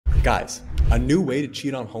Guys, a new way to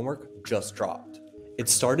cheat on homework just dropped. It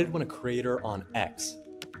started when a creator on X,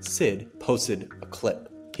 Sid, posted a clip.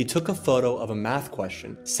 He took a photo of a math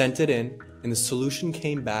question, sent it in, and the solution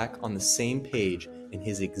came back on the same page in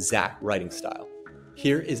his exact writing style.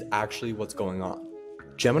 Here is actually what's going on.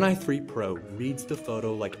 Gemini 3 Pro reads the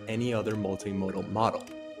photo like any other multimodal model.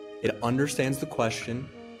 It understands the question,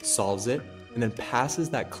 solves it, and then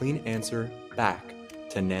passes that clean answer back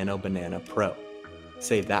to Nano Banana Pro.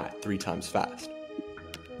 Say that 3 times fast.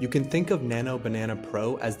 You can think of Nano Banana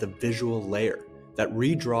Pro as the visual layer that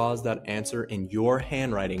redraws that answer in your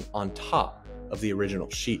handwriting on top of the original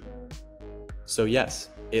sheet. So yes,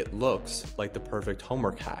 it looks like the perfect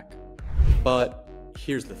homework hack. But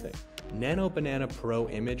here's the thing. Nano Banana Pro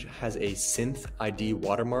image has a SynthID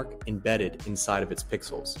watermark embedded inside of its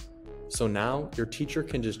pixels. So now your teacher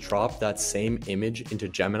can just drop that same image into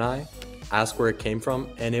Gemini, ask where it came from,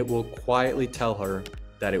 and it will quietly tell her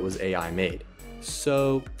that it was AI made.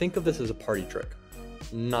 So think of this as a party trick,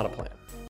 not a plan.